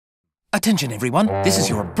Attention, everyone. This is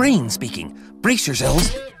your brain speaking. Brace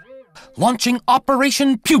yourselves. Launching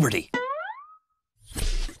Operation Puberty.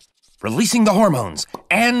 Releasing the hormones.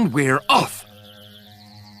 And we're off.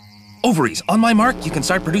 Ovaries, on my mark, you can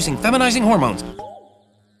start producing feminizing hormones.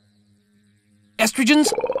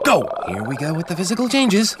 Estrogens, go. Here we go with the physical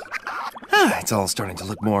changes. It's all starting to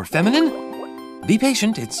look more feminine. Be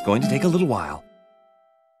patient, it's going to take a little while.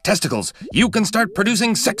 Testicles, you can start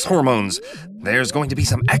producing sex hormones. There's going to be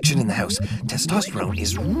some action in the house. Testosterone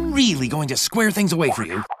is really going to square things away for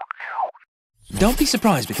you. Don't be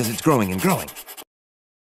surprised because it's growing and growing.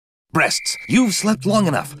 Breasts, you've slept long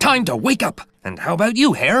enough. Time to wake up. And how about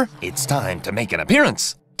you, hair? It's time to make an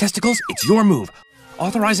appearance. Testicles, it's your move.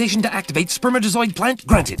 Authorization to activate spermatozoid plant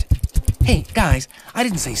granted. Hey, guys, I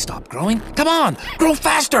didn't say stop growing. Come on, grow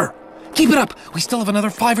faster. Keep it up. We still have another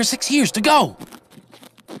 5 or 6 years to go.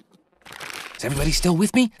 Is everybody still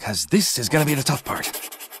with me? Because this is going to be the tough part.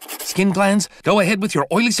 Skin glands, go ahead with your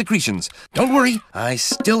oily secretions. Don't worry, I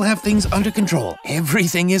still have things under control.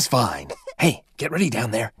 Everything is fine. Hey, get ready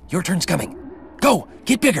down there. Your turn's coming. Go,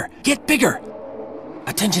 get bigger, get bigger.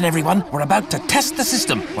 Attention, everyone. We're about to test the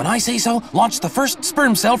system. When I say so, launch the first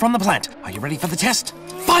sperm cell from the plant. Are you ready for the test?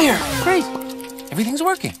 Fire! Great. Everything's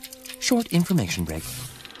working. Short information break.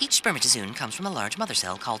 Each spermatozoon comes from a large mother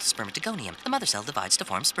cell called spermatogonium. The mother cell divides to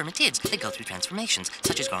form spermatids. They go through transformations,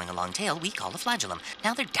 such as growing a long tail we call a flagellum.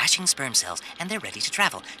 Now they're dashing sperm cells, and they're ready to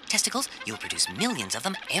travel. Testicles, you'll produce millions of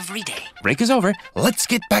them every day. Break is over. Let's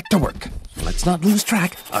get back to work. Let's not lose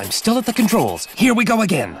track. I'm still at the controls. Here we go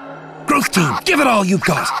again. Growth team, give it all you've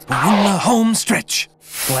got. We're in the home stretch.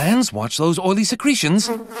 Glands, watch those oily secretions.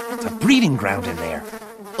 It's a breeding ground in there.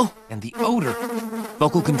 Oh, and the odor.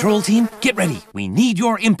 Vocal control team, get ready. We need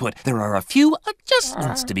your input. There are a few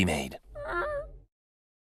adjustments to be made.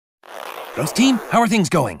 Growth team, how are things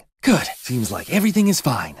going? Good. Seems like everything is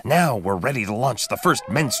fine. Now we're ready to launch the first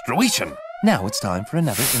menstruation. Now it's time for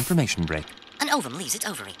another information break. An ovum leaves its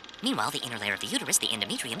ovary. Meanwhile, the inner layer of the uterus, the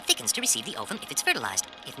endometrium, thickens to receive the ovum if it's fertilized.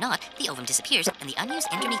 If not, the ovum disappears, and the unused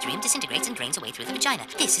endometrium disintegrates and drains away through the vagina.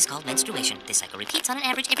 This is called menstruation. This cycle repeats on an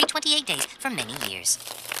average every 28 days for many years.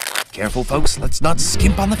 Careful, folks. Let's not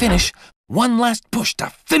skimp on the finish. One last push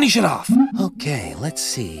to finish it off. Okay, let's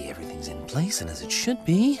see. Everything's in place and as it should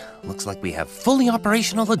be. Looks like we have fully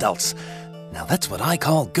operational adults. Now that's what I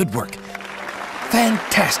call good work.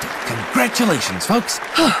 Fantastic. Congratulations, folks.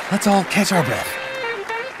 Let's all catch our breath.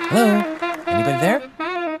 Hello? Anybody there?